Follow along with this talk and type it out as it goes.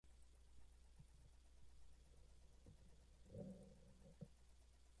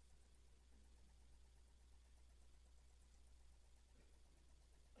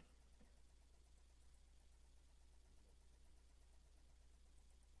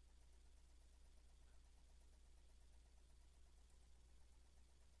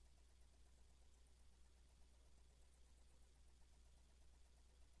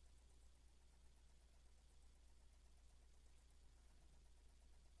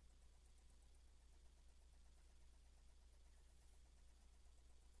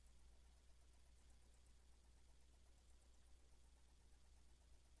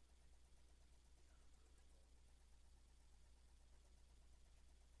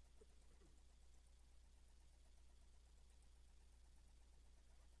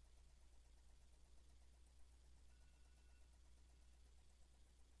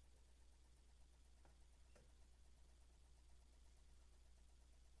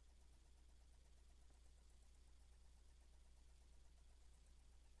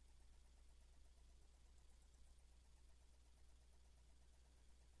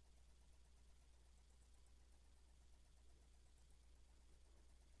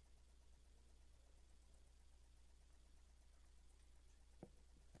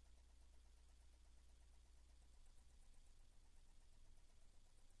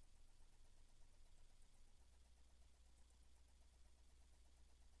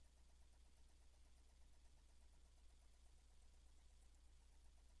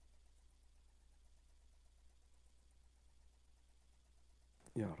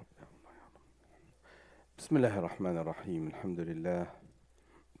يا رب يا الله يا رب. بسم الله الرحمن الرحيم. الحمد لله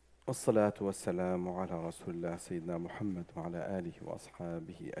والصلاة والسلام على رسول الله سيدنا محمد وعلى آله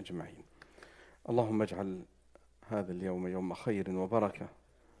وأصحابه أجمعين. اللهم اجعل هذا اليوم يوم خير وبركة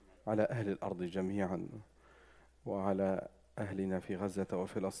على أهل الأرض جميعا، وعلى أهلنا في غزة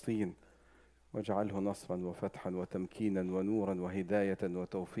وفلسطين، واجعله نصرا وفتحا وتمكينا ونورا وهداية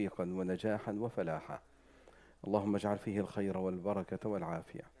وتوفيقا ونجاحا وفلاحا. اللهم اجعل فيه الخير والبركة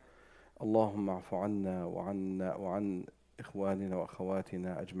والعافية. اللهم اعف عنا وعن إخواننا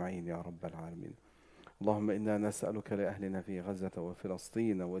وأخواتنا أجمعين يا رب العالمين. اللهم إنا نسألك لأهلنا في غزة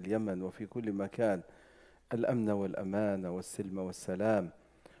وفلسطين واليمن وفي كل مكان الأمن والأمان والسلم والسلام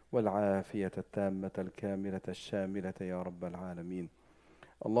والعافية التامة الكاملة الشاملة يا رب العالمين.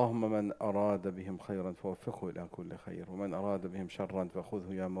 اللهم من أراد بهم خيرا فوفقه إلى كل خير، ومن أراد بهم شرا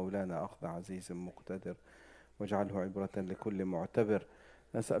فخذه يا مولانا أخذ عزيز مقتدر، واجعله عبرة لكل معتبر.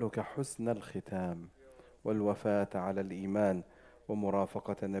 نسألك حسن الختام والوفاة على الإيمان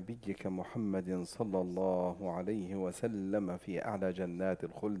ومرافقة نبيك محمد صلى الله عليه وسلم في أعلى جنات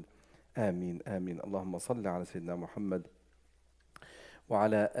الخلد. آمين آمين. اللهم صل على سيدنا محمد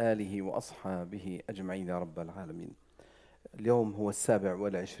وعلى آله وأصحابه أجمعين يا رب العالمين. اليوم هو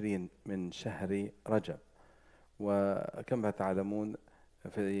 27 من شهر رجب، وكما تعلمون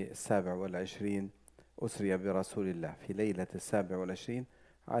في 27 أسري برسول الله في ليلة 27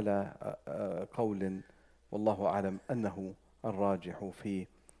 على قول والله أعلم أنه الراجح في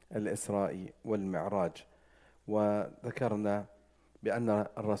الإسراء والمعراج. وذكرنا بأن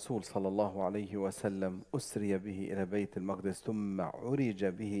الرسول صلى الله عليه وسلم أسري به إلى بيت المقدس، ثم عرج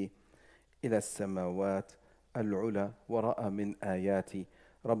به إلى السماوات العلى، ورأى من آيات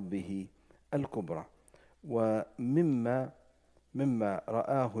ربه الكبرى. ومما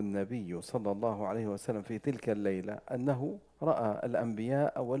رآه النبي صلى الله عليه وسلم في تلك الليلة أنه رأى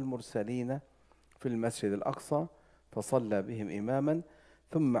الأنبياء والمرسلين في المسجد الأقصى فصلى بهم إماما،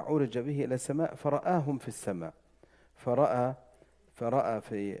 ثم عرج به إلى السماء فرآهم في السماء. فرأى فرأى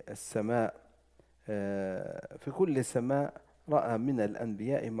في السماء، في كل سماء رأى من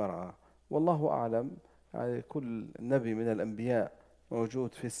الأنبياء ما رأى. والله أعلم، يعني كل نبي من الأنبياء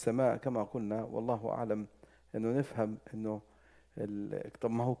موجود في السماء كما قلنا، والله أعلم أنه نفهم أنه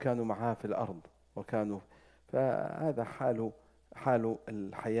طب ما هو كانوا معاه في الأرض وكانوا، فهذا حال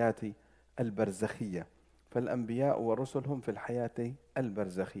الحياة البرزخية. فالأنبياء والرسل هم في الحياة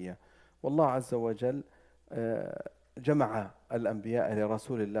البرزخية، والله عز وجل جمع الأنبياء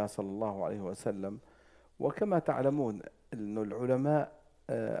لرسول الله صلى الله عليه وسلم. وكما تعلمون أن العلماء،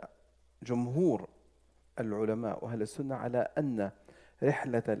 جمهور العلماء وأهل السنة على أن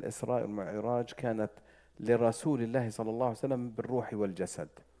رحلة الإسراء والمعراج كانت لرسول الله صلى الله عليه وسلم بالروح والجسد،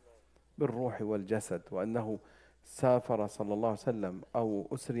 بالروح والجسد، وأنه سافر صلى الله عليه وسلم أو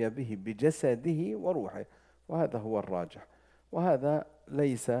أسري به بجسده وروحه، وهذا هو الراجح. وهذا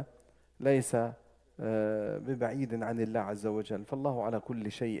ليس ببعيد عن الله عز وجل، فالله على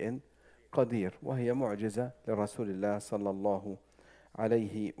كل شيء قدير، وهي معجزة لرسول الله صلى الله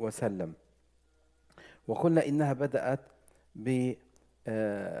عليه وسلم. وقلنا إنها ب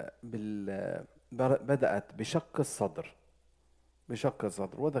بدأت بشق الصدر، بشق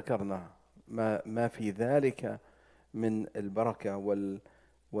الصدر، وذكرنا ما في ذلك من البركة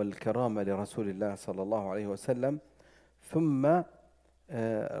والكرامة لرسول الله صلى الله عليه وسلم. ثم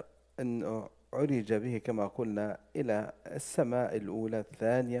أن عرج به كما قلنا إلى السماء الأولى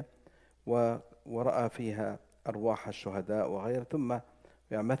الثانية، ورأى فيها أرواح الشهداء وغيره. ثم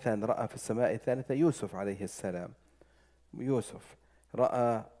يعني مثلا رأى في السماء الثالثة يوسف عليه السلام، يوسف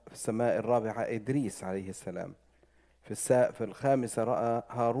رأى في السماء الرابعة إدريس عليه السلام، في الخامسة رأى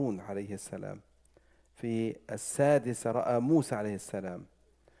هارون عليه السلام، في السادسة رأى موسى عليه السلام،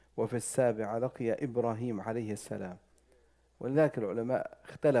 وفي السابعة لقي إبراهيم عليه السلام. ولذلك العلماء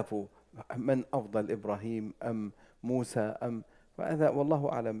اختلفوا من أفضل، إبراهيم أم موسى أم، وهذا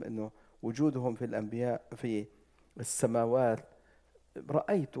والله أعلم أنه وجودهم في الأنبياء في السماوات.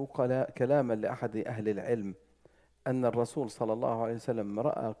 رأيت كلاما لأحد أهل العلم أن الرسول صلى الله عليه وسلم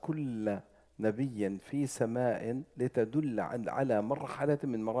رأى كل نبي في سماء لتدل على مرحلة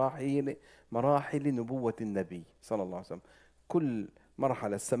من مراحل نبوة النبي صلى الله عليه وسلم. كل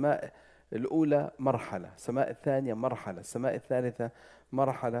مرحلة، السماء الأولى مرحلة، السماء الثانية مرحلة، السماء الثالثة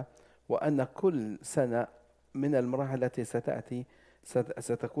مرحلة، وأن كل سنة من المراحل التي ستأتي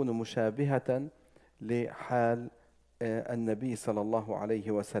ستكون مشابهة لحال النبي صلى الله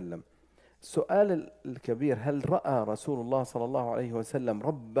عليه وسلم. السؤال الكبير: هل رأى رسول الله صلى الله عليه وسلم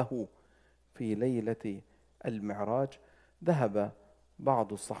ربه في ليلة المعراج؟ ذهب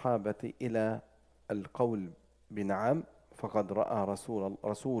بعض الصحابة إلى القول بنعم، فقد رأى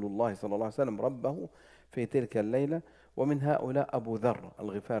رسول الله صلى الله عليه وسلم ربه في تلك الليلة. ومن هؤلاء أبو ذر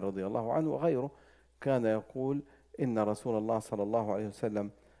الغفاري رضي الله عنه وغيره، كان يقول إن رسول الله صلى الله عليه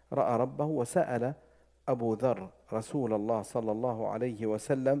وسلم رأى ربه. وسأل أبو ذر رسول الله صلى الله عليه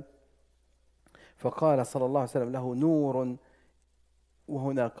وسلم، فقال صلى الله عليه وسلم له: نور.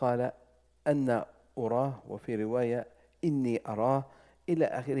 وهنا قال أن أراه، وفي رواية إني أراه، إلى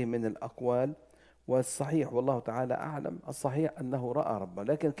آخره من الأقوال. والصحيح والله تعالى أعلم، الصحيح أنه رأى ربه.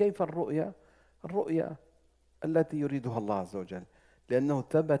 لكن كيف الرؤيا؟ الرؤيا التي يريدها الله عز وجل، لأنه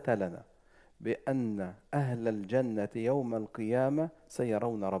ثبت لنا بأن أهل الجنة يوم القيامة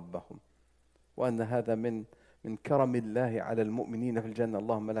سيرون ربهم، وأن هذا من كرم الله على المؤمنين في الجنة.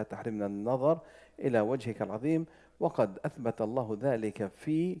 اللهم لا تحرمنا النظر إلى وجهك العظيم. وقد أثبت الله ذلك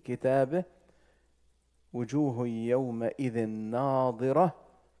في كتابه: وجوه يومئذ ناظرة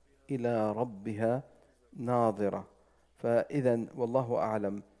إلى ربها ناظرة. فإذا والله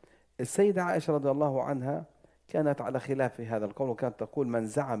أعلم. السيدة عائشة رضي الله عنها كانت على خلاف هذا القول، وكانت تقول: من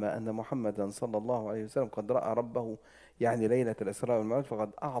زعم أن محمدا صلى الله عليه وسلم قد رأى ربه يعني ليلة الإسراء والمعراج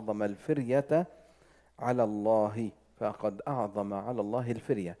فقد أعظم الفرية على الله، فقد أعظم على الله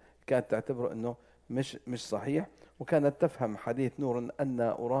الفرية. كانت تعتبر أنه مش صحيح، وكانت تفهم حديث نور أن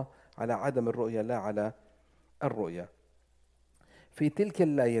أراه على عدم الرؤية لا على الرؤية. في تلك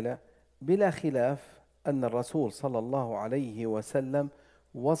الليلة بلا خلاف أن الرسول صلى الله عليه وسلم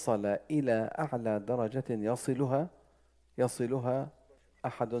وصل إلى أعلى درجة يصلها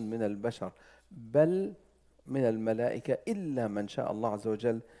أحد من البشر، بل من الملائكة، إلا من شاء الله عز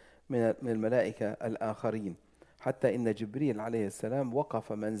وجل من الملائكة الآخرين. حتى إن جبريل عليه السلام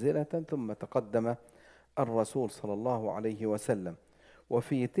وقف منزلة ثم تقدم الرسول صلى الله عليه وسلم.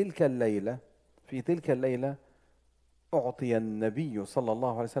 وفي تلك الليلة أعطي النبي صلى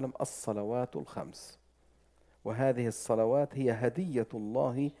الله عليه وسلم الصلوات الخمس، وهذه الصلوات هي هدية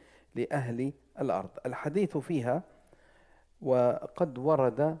الله لأهل الأرض. الحديث فيها وقد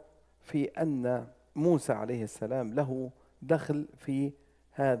ورد في أن موسى عليه السلام له دخل في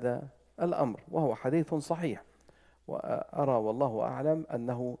هذا الأمر، وهو حديث صحيح. وأرى والله أعلم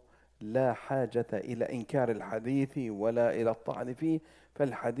أنه لا حاجة إلى إنكار الحديث ولا إلى الطعن فيه،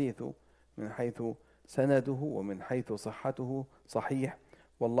 فالحديث من حيث سنده ومن حيث صحته صحيح،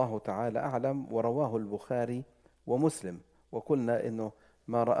 والله تعالى أعلم. ورواه البخاري ومسلم، وقلنا إنه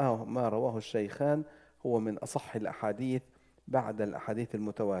ما رواه الشيخان هو من أصح الأحاديث بعد الأحاديث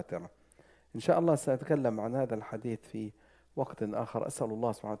المتواترة. إن شاء الله سنتكلم عن هذا الحديث في وقت آخر. أسأل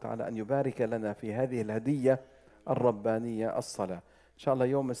الله سبحانه وتعالى أن يبارك لنا في هذه الهدية الربانية، الصلاة. إن شاء الله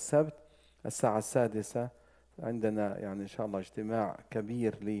يوم السبت الساعة 6 عندنا يعني إن شاء الله اجتماع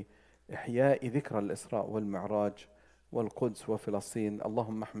كبير لإحياء ذكرى الإسراء والمعراج والقدس وفلسطين.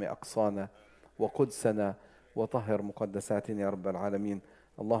 اللهم احمي أقصانا وقدسنا وطهر مقدساتنا يا رب العالمين.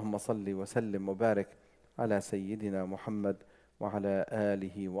 اللهم صل وسلم وبارك على سيدنا محمد وعلى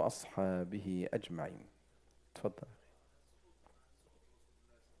آله وأصحابه أجمعين. تفضل.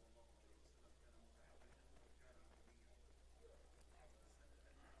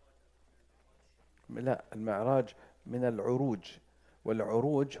 لا، المعراج من العروج،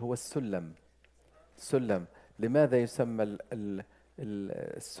 والعروج هو السلم. لماذا يسمى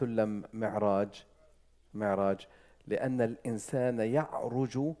السلم معراج؟ لأن الإنسان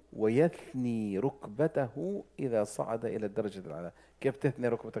يعرج ويثني ركبته إذا صعد إلى الدرجة الأعلى. كيف تثني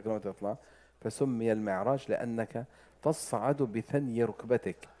ركبتك لما تطلع؟ فسمي المعراج لأنك تصعد بثني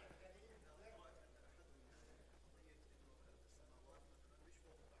ركبتك.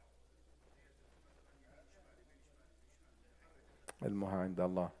 المها عند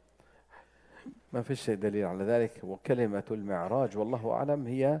الله، ما فيش دليل على ذلك. وكلمة المعراج والله أعلم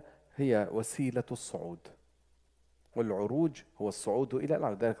هي وسيلة الصعود، والعروج هو الصعود إلى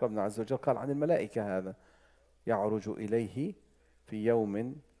الأعلى. ذلك ربنا عز وجل قال عن الملائكة: هذا يعرج إليه في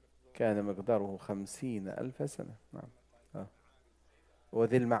يوم كان مقداره 50,000 سنة. نعم.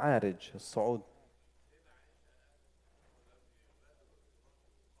 وذي المعارج الصعود.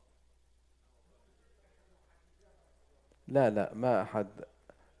 لا ما أحد،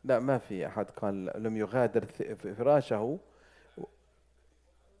 لا ما في أحد قال لم يغادر فراشه.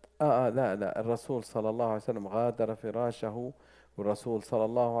 لا، الرسول صلى الله عليه وسلم غادر فراشه، والرسول صلى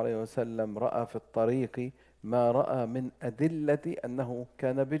الله عليه وسلم رأى في الطريق ما رأى من أدلة أنه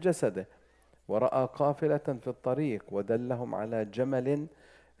كان بجسده، ورأى قافلة في الطريق ودلهم على جمل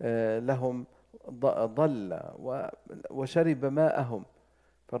لهم ضل وشرب ماءهم.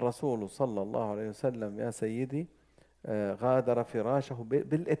 فالرسول صلى الله عليه وسلم يا سيدي غادر فراشه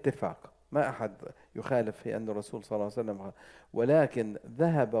بالاتفاق، ما أحد يخالف في أن الرسول صلى الله عليه وسلم ولكن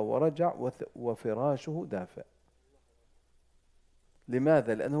ذهب ورجع وفراشه دافئ.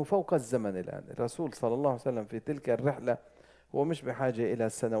 لماذا؟ لأنه فوق الزمن الآن. الرسول صلى الله عليه وسلم في تلك الرحلة هو مش بحاجة إلى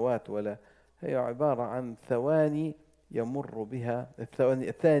سنوات، ولا هي عبارة عن ثواني يمر بها، الثواني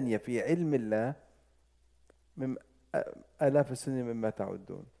الثانية في علم الله من آلاف السنين مما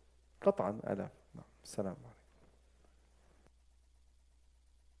تعدون، قطعا آلاف. نعم. السلام عليكم.